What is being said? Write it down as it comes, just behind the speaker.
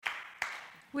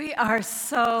We are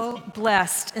so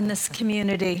blessed in this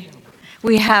community.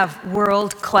 We have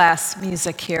world-class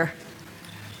music here.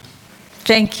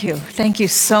 Thank you. Thank you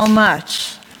so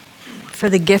much for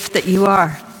the gift that you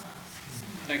are.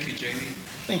 Thank you, Janie.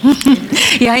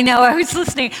 Yeah, I know. I was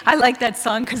listening. I like that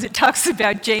song because it talks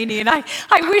about Janie, and I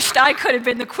wished I could have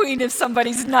been the queen of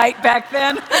somebody's night back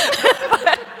then.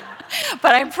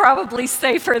 but I'm probably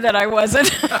safer that I wasn't.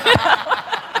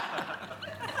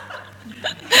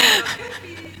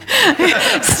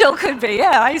 Still could be.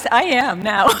 Yeah, I am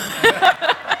now.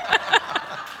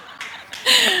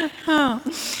 Oh.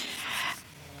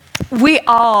 We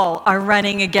all are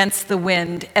running against the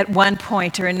wind at one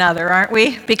point or another, aren't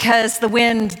we? Because the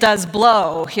wind does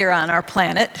blow here on our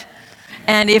planet.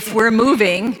 And if we're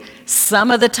moving, some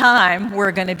of the time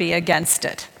we're going to be against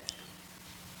it.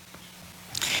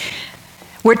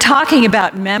 We're talking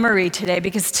about memory today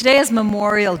because today is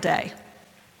Memorial Day.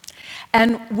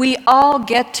 And we all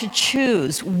get to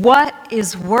choose what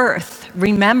is worth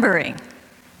remembering.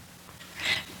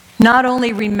 Not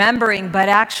only remembering, but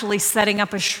actually setting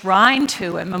up a shrine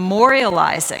to and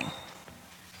memorializing.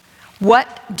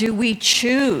 What do we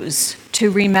choose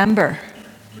to remember?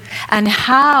 And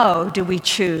how do we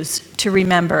choose to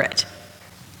remember it?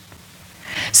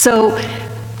 So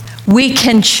we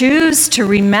can choose to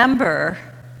remember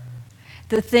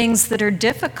the things that are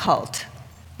difficult.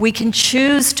 We can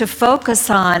choose to focus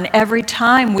on every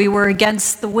time we were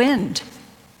against the wind.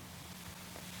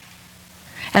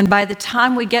 And by the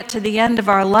time we get to the end of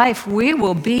our life, we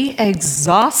will be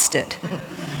exhausted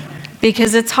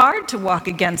because it's hard to walk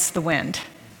against the wind.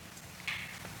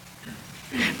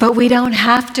 But we don't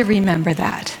have to remember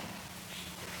that.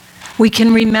 We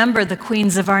can remember the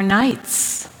queens of our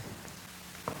nights.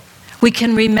 We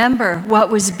can remember what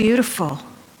was beautiful.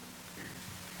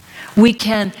 We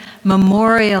can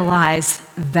memorialize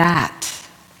that.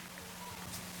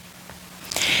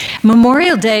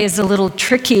 Memorial Day is a little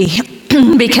tricky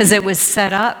because it was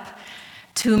set up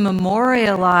to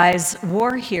memorialize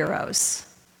war heroes.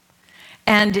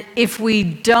 And if we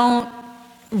don't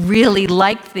really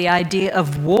like the idea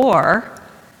of war,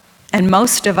 and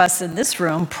most of us in this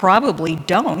room probably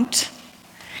don't,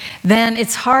 then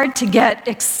it's hard to get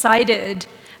excited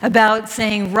about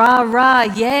saying rah, rah,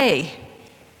 yay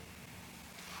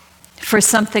for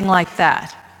something like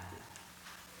that.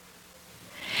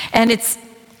 And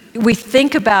we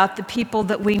think about the people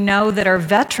that we know that are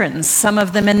veterans, some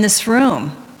of them in this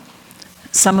room.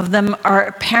 Some of them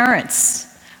are parents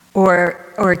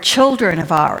or children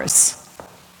of ours,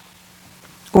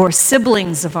 or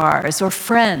siblings of ours, or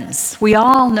friends. We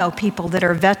all know people that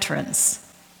are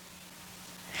veterans.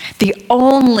 The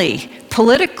only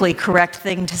politically correct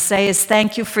thing to say is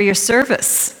thank you for your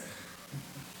service.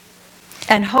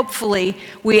 And hopefully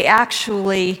we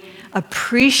actually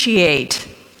appreciate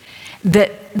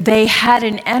that they had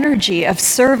an energy of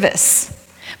service,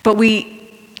 but we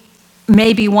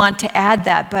maybe want to add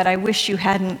that, but I wish you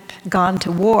hadn't gone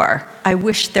to war. I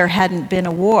wish there hadn't been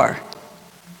a war.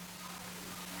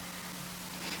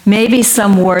 Maybe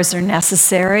some wars are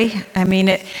necessary. I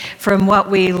mean, from what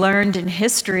we learned in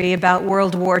history about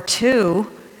World War II,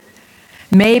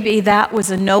 maybe that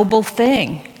was a noble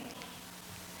thing,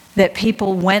 that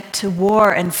people went to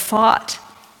war and fought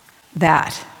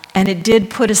that. And it did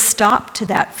put a stop to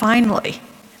that finally.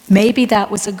 Maybe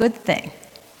that was a good thing.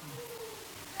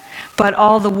 But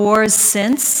all the wars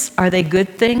since, are they good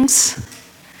things?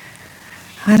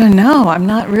 I don't know. I'm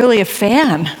not really a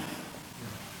fan.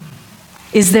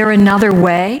 Is there another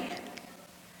way?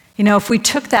 You know, if we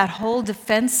took that whole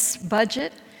defense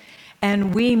budget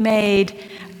and we made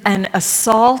an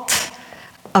assault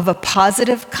of a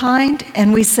positive kind,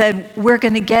 and we said, we're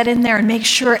going to get in there and make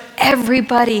sure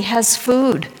everybody has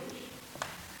food.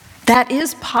 That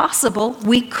is possible.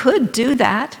 We could do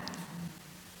that.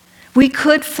 We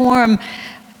could form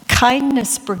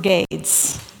kindness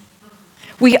brigades.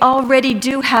 We already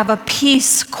do have a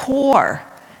Peace Corps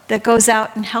that goes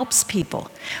out and helps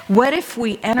people. What if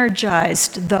we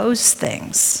energized those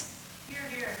things?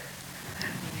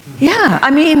 Yeah,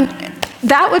 I mean,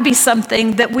 that would be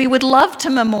something that we would love to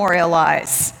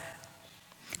memorialize.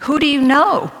 Who do you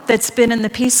know that's been in the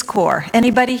Peace Corps?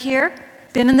 Anybody here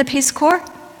been in the Peace Corps?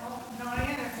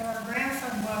 Our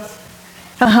grandson was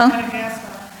Uh-huh.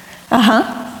 Madagascar.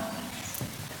 Uh-huh.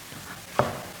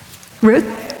 Ruth?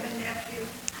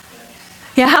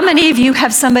 Yeah, how many of you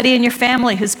have somebody in your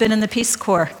family who's been in the Peace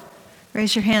Corps?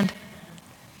 Raise your hand.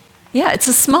 Yeah, it's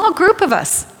a small group of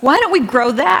us. Why don't we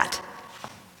grow that?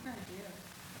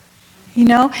 You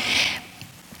know,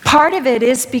 part of it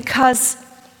is because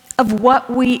of what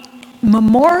we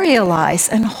memorialize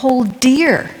and hold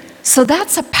dear. So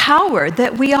that's a power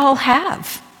that we all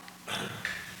have.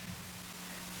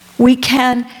 We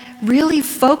can really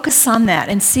focus on that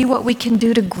and see what we can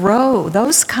do to grow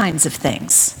those kinds of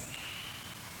things.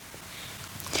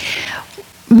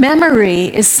 Memory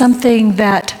is something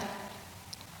that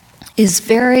is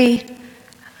very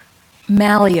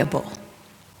malleable.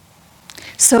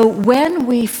 So when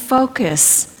we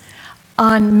focus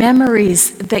on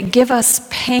memories that give us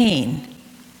pain,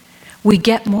 we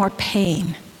get more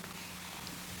pain.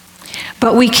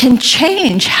 But we can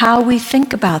change how we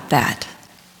think about that.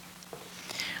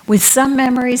 With some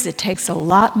memories, it takes a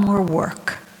lot more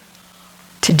work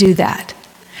to do that.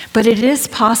 But it is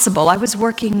possible. I was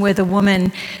working with a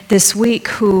woman this week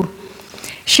who,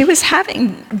 she was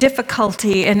having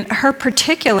difficulty, and her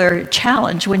particular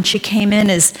challenge when she came in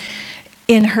is,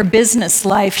 in her business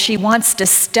life, she wants to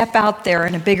step out there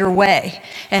in a bigger way.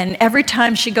 And every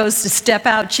time she goes to step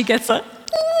out, she gets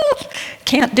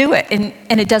can't do it.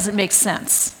 And it doesn't make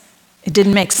sense. It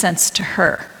didn't make sense to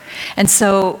her. And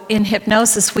so in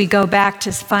hypnosis, we go back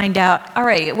to find out, all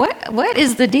right, what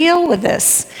is the deal with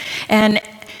this? And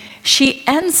she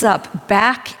ends up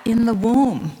back in the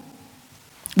womb,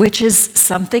 which is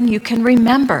something you can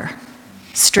remember.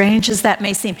 Strange as that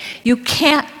may seem. You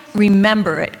can't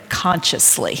remember it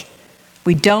consciously.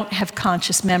 We don't have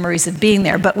conscious memories of being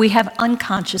there, but we have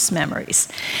unconscious memories.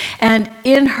 And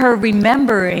in her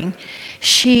remembering,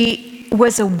 she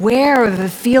was aware of a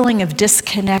feeling of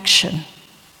disconnection,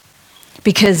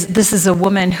 because this is a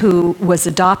woman who was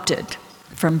adopted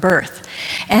from birth,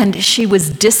 and she was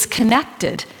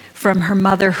disconnected from her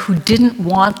mother who didn't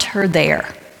want her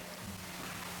there.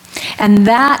 And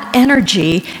that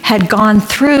energy had gone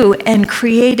through and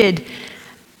created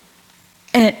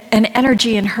an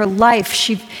energy in her life.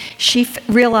 She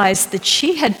realized that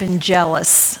she had been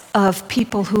jealous of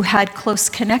people who had close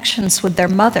connections with their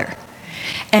mother.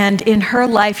 And in her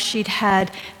life, she'd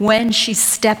had, when she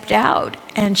stepped out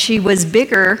and she was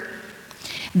bigger,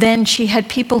 then she had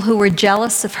people who were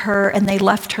jealous of her, and they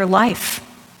left her life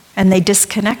and they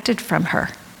disconnected from her.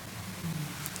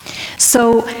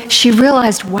 So she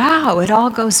realized, wow, it all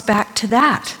goes back to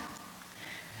that.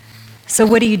 So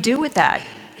what do you do with that?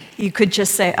 You could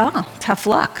just say, oh, tough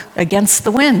luck, against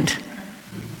the wind.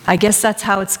 I guess that's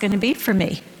how it's going to be for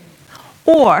me.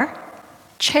 Or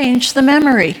change the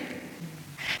memory.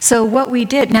 So what we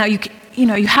did, now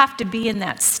you have to be in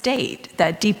that state,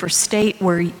 that deeper state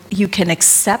where you can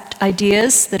accept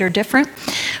ideas that are different.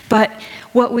 But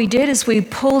what we did is we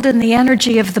pulled in the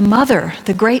energy of the mother,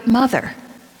 the great mother.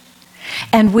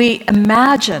 And we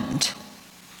imagined,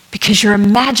 because your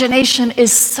imagination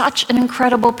is such an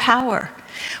incredible power,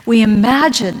 we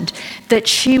imagined that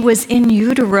she was in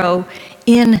utero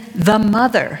in the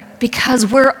mother, because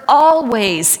we're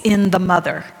always in the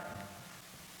mother.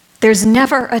 There's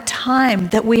never a time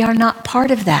that we are not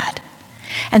part of that.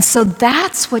 And so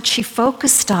that's what she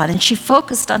focused on. And she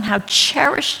focused on how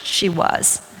cherished she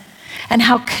was, and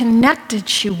how connected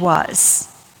she was,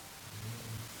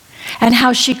 and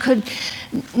how she could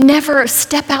never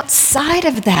step outside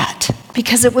of that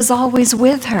because it was always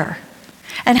with her,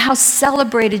 and how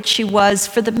celebrated she was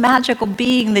for the magical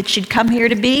being that she'd come here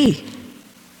to be.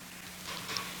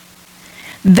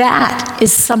 That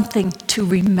is something to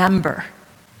remember.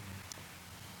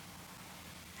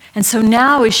 And so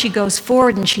now as she goes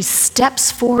forward and she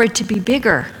steps forward to be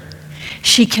bigger,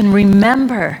 she can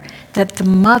remember that the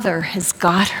mother has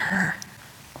got her.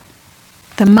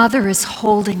 The mother is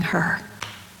holding her.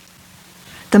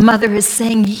 The mother is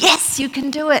saying, yes, you can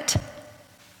do it.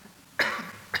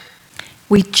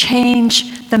 We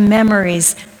change the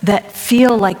memories that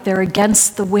feel like they're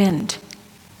against the wind.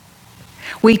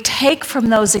 We take from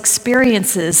those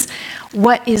experiences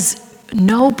what is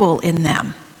noble in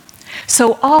them.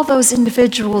 So all those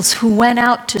individuals who went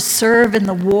out to serve in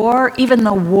the war, even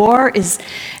though war is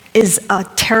a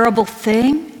terrible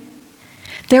thing,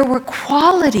 there were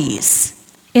qualities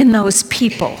in those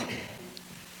people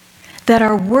that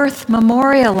are worth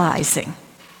memorializing.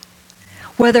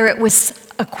 Whether it was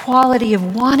a quality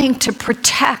of wanting to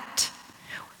protect,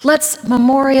 let's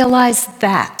memorialize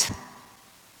that.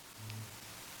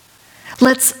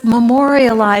 Let's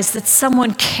memorialize that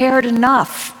someone cared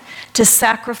enough to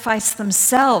sacrifice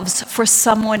themselves for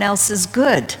someone else's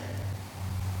good.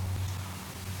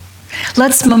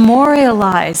 Let's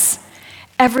memorialize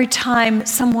every time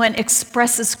someone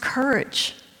expresses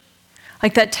courage.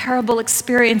 Like that terrible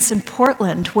experience in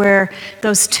Portland where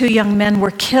those 2 young men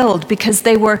were killed because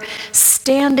they were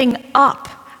standing up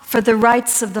for the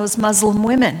rights of those Muslim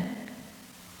women.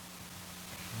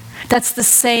 That's the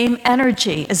same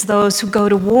energy as those who go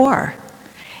to war.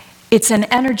 It's an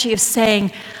energy of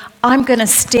saying, I'm going to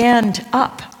stand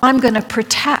up. I'm going to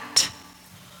protect.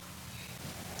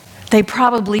 They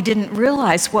probably didn't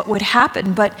realize what would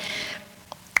happen, but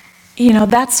you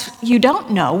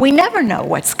don't know. We never know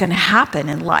what's going to happen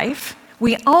in life.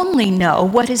 We only know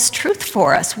what is truth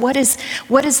for us, what is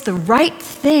the right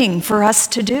thing for us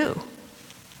to do.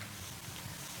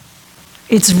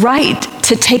 It's right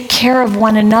to take care of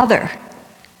one another.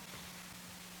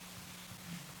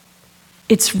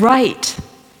 It's right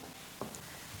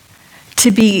to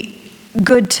be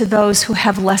good to those who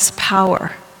have less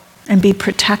power and be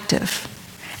protective.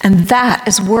 And that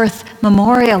is worth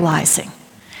memorializing.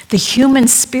 The human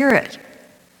spirit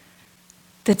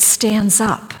that stands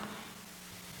up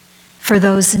for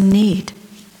those in need.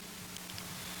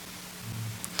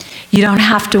 You don't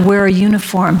have to wear a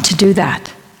uniform to do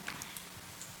that.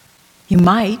 You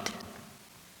might.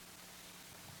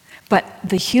 But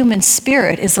the human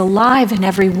spirit is alive in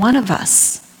every one of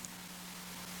us.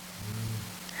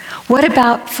 What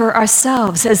about for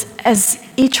ourselves? As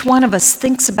each one of us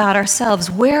thinks about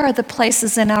ourselves, where are the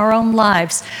places in our own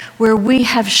lives where we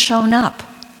have shown up?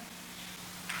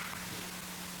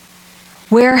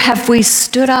 Where have we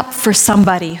stood up for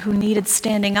somebody who needed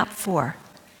standing up for?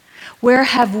 Where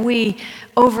have we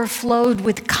overflowed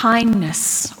with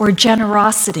kindness or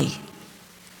generosity?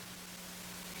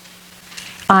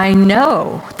 I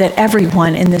know that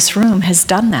everyone in this room has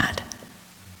done that.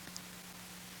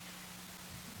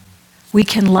 We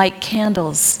can light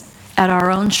candles at our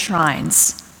own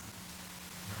shrines.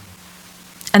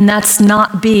 And that's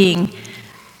not being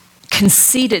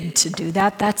conceited to do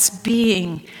that. That's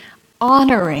being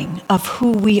honoring of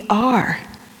who we are.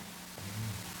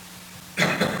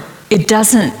 It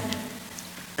doesn't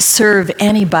serve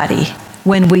anybody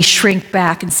when we shrink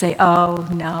back and say, oh,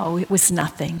 no, it was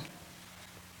nothing.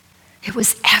 It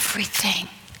was everything.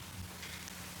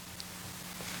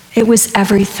 It was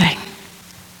everything.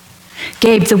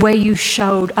 Gabe, the way you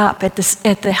showed up at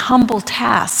the humble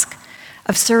task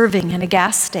of serving in a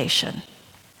gas station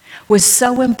was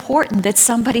so important that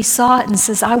somebody saw it and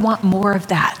says, I want more of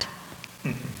that.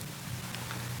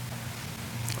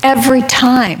 Every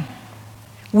time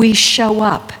we show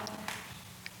up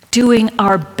doing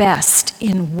our best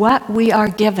in what we are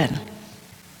given,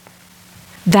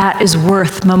 that is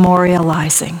worth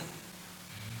memorializing.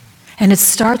 And it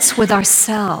starts with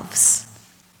ourselves.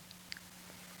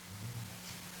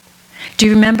 Do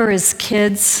you remember as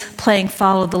kids playing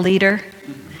Follow the Leader?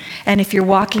 And if you're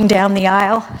walking down the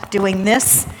aisle doing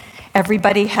this,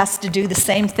 everybody has to do the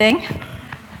same thing?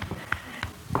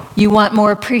 You want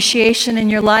more appreciation in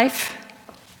your life?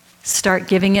 Start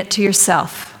giving it to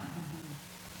yourself.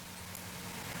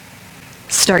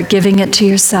 Start giving it to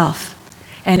yourself.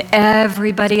 And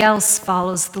everybody else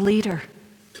follows the leader.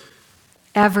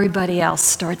 Everybody else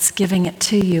starts giving it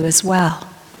to you as well.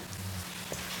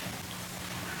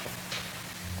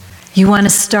 You want to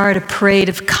start a parade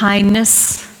of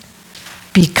kindness?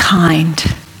 Be kind.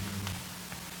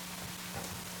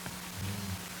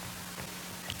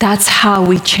 That's how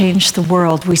we change the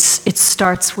world. It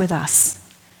starts with us.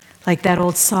 Like that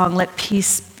old song, let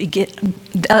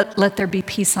there be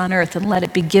peace on earth, and let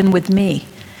it begin with me.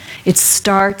 It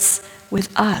starts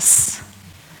with us.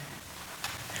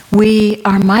 We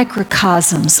are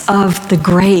microcosms of the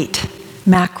great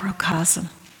macrocosm.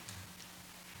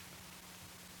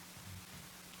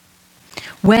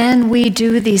 When we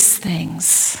do these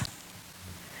things,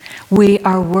 we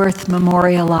are worth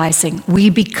memorializing. We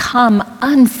become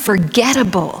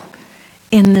unforgettable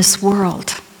in this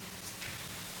world.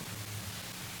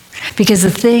 Because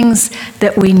the things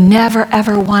that we never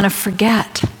ever want to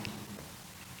forget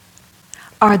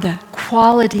are the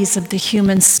qualities of the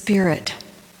human spirit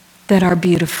that are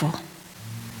beautiful.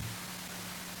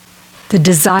 The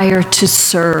desire to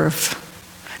serve,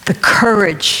 the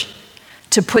courage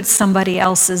to put somebody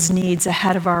else's needs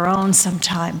ahead of our own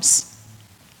sometimes,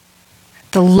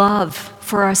 the love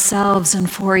for ourselves and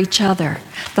for each other,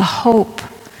 the hope,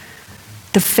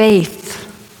 the faith.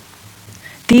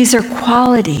 These are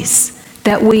qualities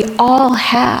that we all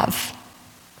have.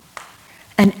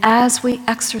 And as we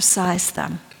exercise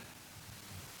them,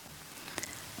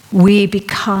 we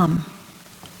become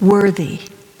worthy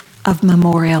of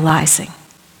memorializing.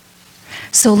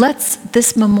 So let's,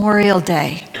 this Memorial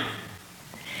Day,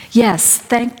 yes,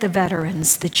 thank the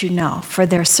veterans that you know for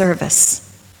their service.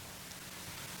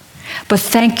 But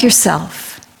thank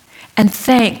yourself and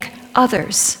thank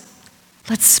others.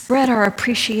 Let's spread our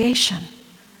appreciation.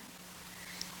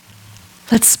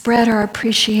 Let's spread our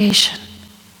appreciation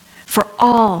for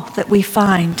all that we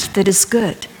find that is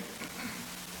good.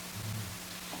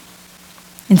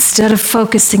 Instead of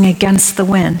focusing against the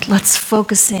wind, let's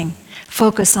focus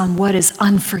Focus on what is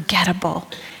unforgettable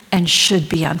and should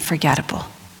be unforgettable.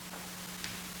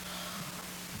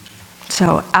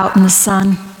 So out in the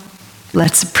sun,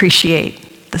 let's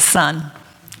appreciate the sun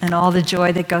and all the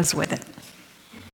joy that goes with it.